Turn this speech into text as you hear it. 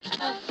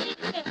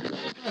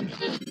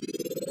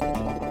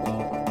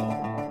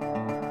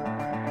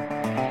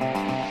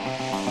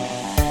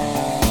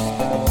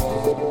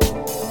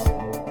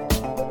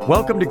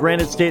Welcome to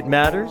Granite State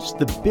Matters,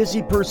 the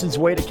busy person's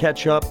way to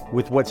catch up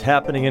with what's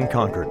happening in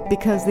Concord.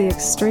 Because the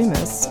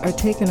extremists are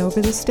taking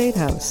over the State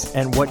House.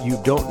 And what you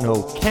don't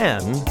know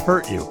can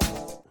hurt you.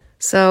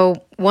 So,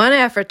 one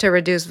effort to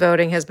reduce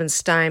voting has been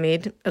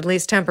stymied, at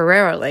least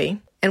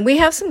temporarily. And we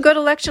have some good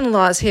election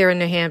laws here in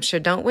New Hampshire,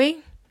 don't we?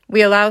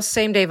 We allow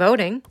same-day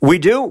voting. We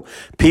do.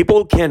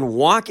 People can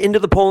walk into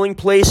the polling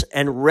place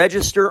and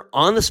register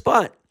on the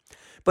spot.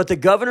 But the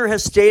governor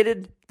has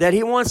stated that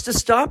he wants to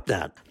stop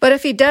that. But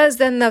if he does,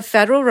 then the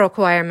federal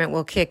requirement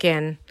will kick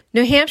in.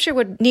 New Hampshire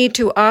would need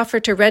to offer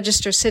to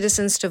register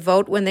citizens to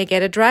vote when they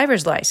get a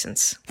driver's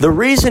license. The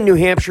reason New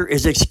Hampshire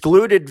is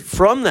excluded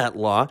from that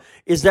law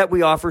is that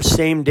we offer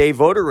same-day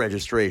voter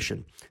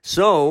registration.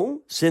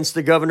 So, since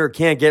the governor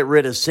can't get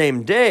rid of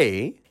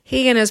same-day,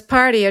 he and his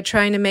party are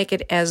trying to make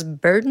it as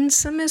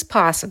burdensome as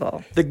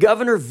possible. The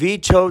governor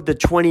vetoed the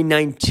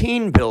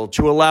 2019 bill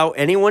to allow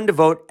anyone to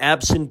vote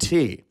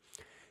absentee.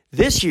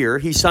 This year,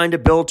 he signed a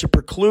bill to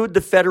preclude the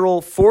federal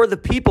For the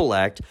People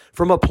Act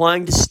from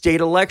applying to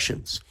state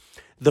elections.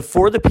 The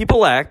For the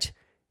People Act,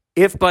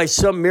 if by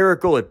some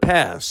miracle it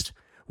passed,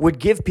 would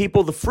give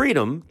people the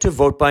freedom to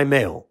vote by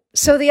mail.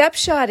 So the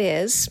upshot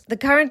is, the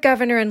current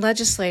governor and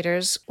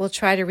legislators will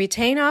try to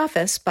retain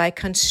office by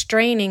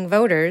constraining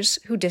voters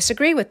who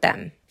disagree with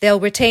them.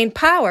 They'll retain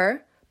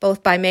power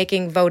both by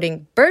making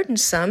voting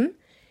burdensome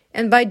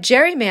and by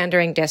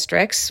gerrymandering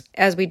districts,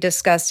 as we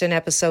discussed in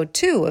episode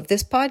 2 of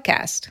this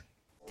podcast.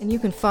 And you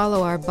can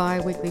follow our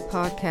bi-weekly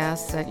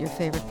podcasts at your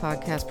favorite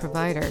podcast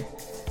provider,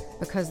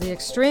 because the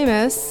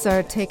extremists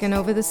are taking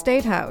over the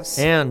State House.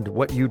 And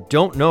what you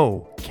don't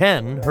know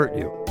can hurt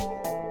you.